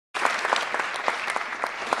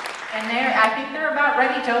And I think they're about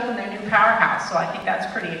ready to open their new powerhouse, so I think that's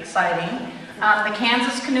pretty exciting. The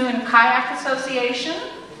Kansas Canoe and Kayak Association.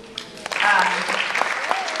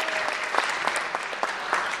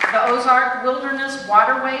 The Ozark Wilderness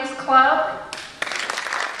Waterways Club.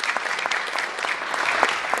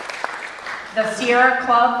 The Sierra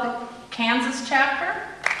Club Kansas chapter.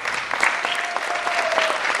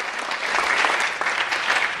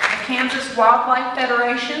 The Kansas Wildlife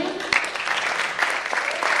Federation.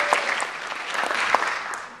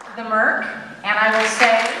 The Merck, and I will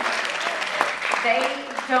say they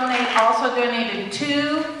also donated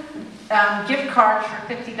 2 gift cards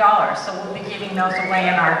for $50, so we'll be giving those away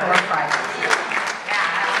in our door prizes. Yeah,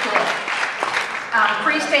 that's cool.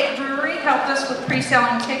 Free State Brewery helped us with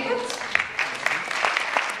pre-selling tickets.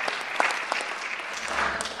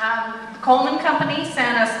 The Coleman Company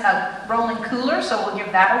sent us a rolling cooler, so we'll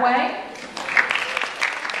give that away.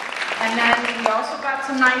 And then we also got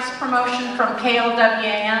some nice promotion from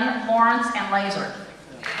KLWN, Lawrence, and Laser.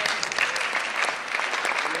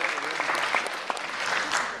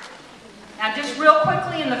 Now just real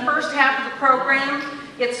quickly, in the first half of the program,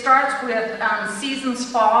 it starts with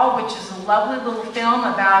Seasons Fall, which is a lovely little film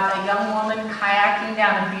about a young woman kayaking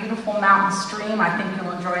down a beautiful mountain stream. I think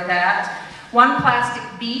you'll enjoy that. One Plastic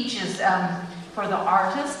Beach is for the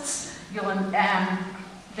artists.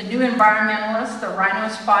 The New Environmentalist, The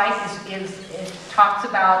Rhino's Fight, it talks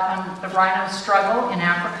about the rhino struggle in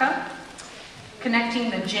Africa. Connecting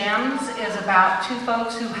the Gems is about 2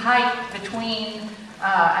 folks who hike between,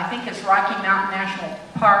 I think it's Rocky Mountain National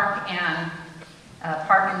Park and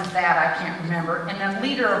Park and that, I can't remember. And then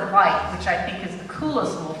Leader of Light, which I think is the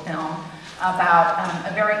coolest little film about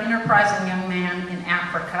a very enterprising young man in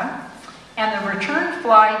Africa. And The Return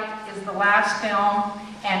Flight is the last film,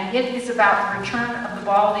 and it is about the return of the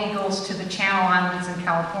bald eagles to the Channel Islands in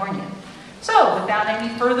California. So, without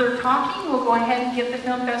any further talking, we'll go ahead and get the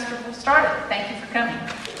film festival started. Thank you for coming.